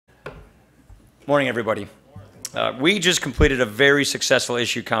Morning, everybody. We just completed a very successful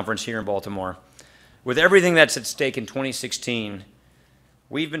issue conference here in Baltimore. With everything that's at stake in 2016,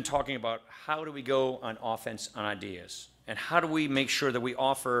 we've been talking about how do we go on offense on ideas, and how do we make sure that we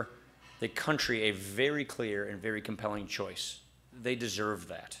offer the country a very clear and very compelling choice. They deserve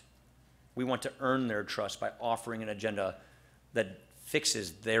that. We want to earn their trust by offering an agenda that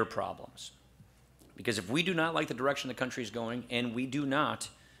fixes their problems. Because if we do not like the direction the country is going, and we do not,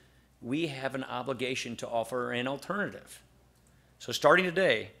 we have an obligation to offer an alternative. So starting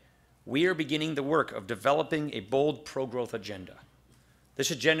today, we are beginning the work of developing a bold pro-growth agenda. This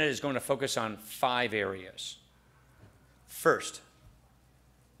agenda is going to focus on 5 areas. First,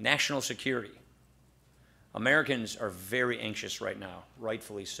 national security. Americans are very anxious right now,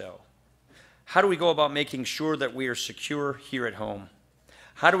 rightfully so. How do we go about making sure that we are secure here at home?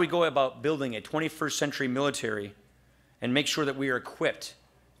 How do we go about building a 21st century military and make sure that we are equipped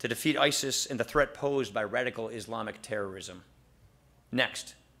to defeat ISIS and the threat posed by radical Islamic terrorism?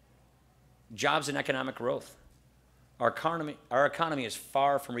 Next, jobs and economic growth. Our economy is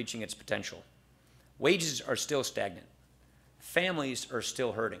far from reaching its potential. Wages are still stagnant. Families are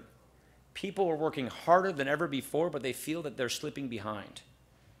still hurting. People are working harder than ever before, but they feel that they're slipping behind.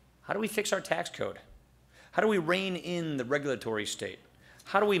 How do we fix our tax code? How do we rein in the regulatory state?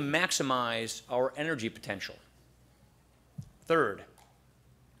 How do we maximize our energy potential? Third,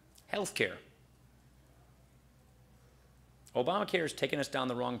 healthcare. Obamacare has taken us down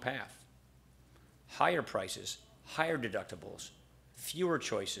the wrong path. Higher prices, higher deductibles, fewer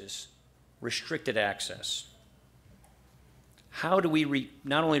choices, restricted access. How do we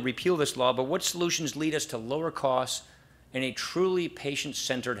not only repeal this law, but what solutions lead us to lower costs and a truly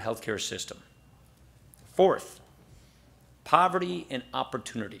patient-centered healthcare system? Fourth, poverty and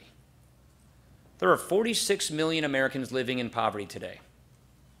opportunity. There are 46 million Americans living in poverty today.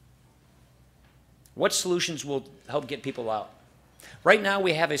 What solutions will help get people out? Right now,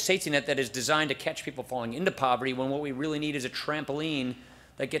 we have a safety net that is designed to catch people falling into poverty, when what we really need is a trampoline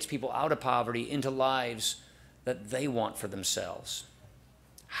that gets people out of poverty into lives that they want for themselves.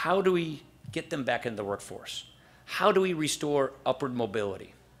 How do we get them back into the workforce? How do we restore upward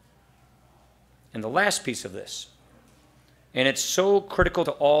mobility? And the last piece of this, and it's so critical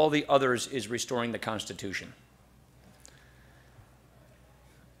to all the others, is restoring the Constitution.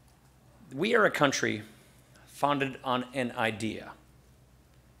 We are a country founded on an idea.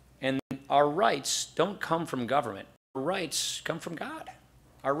 And our rights don't come from government. Our rights come from God.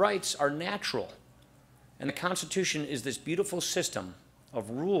 Our rights are natural. And the Constitution is this beautiful system of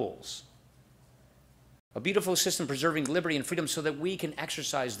rules, a beautiful system preserving liberty and freedom so that we can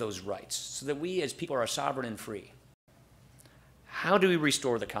exercise those rights, so that we as people are sovereign and free. How do we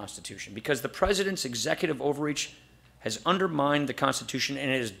restore the Constitution? Because the president's executive overreach has undermined the Constitution, and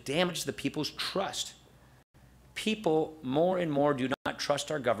it has damaged the people's trust. People more and more do not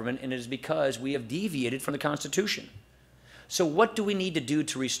trust our government, and it is because we have deviated from the Constitution. So what do we need to do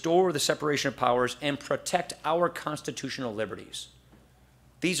to restore the separation of powers and protect our constitutional liberties?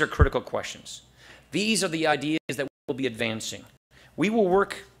 These are critical questions. These are the ideas that we will be advancing. We will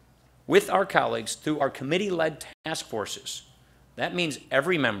work with our colleagues through our committee-led task forces. That means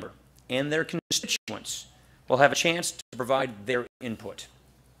every member and their constituents will have a chance to provide their input.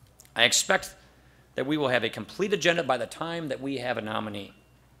 I expect that we will have a complete agenda by the time that we have a nominee.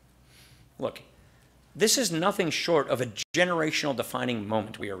 Look, this is nothing short of a generational defining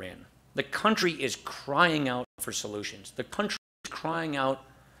moment we are in. The country is crying out for solutions. The country is crying out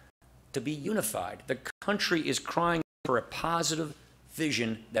to be unified. The country is crying for a positive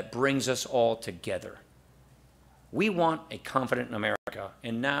vision that brings us all together. We want a confident America,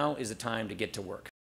 and now is the time to get to work.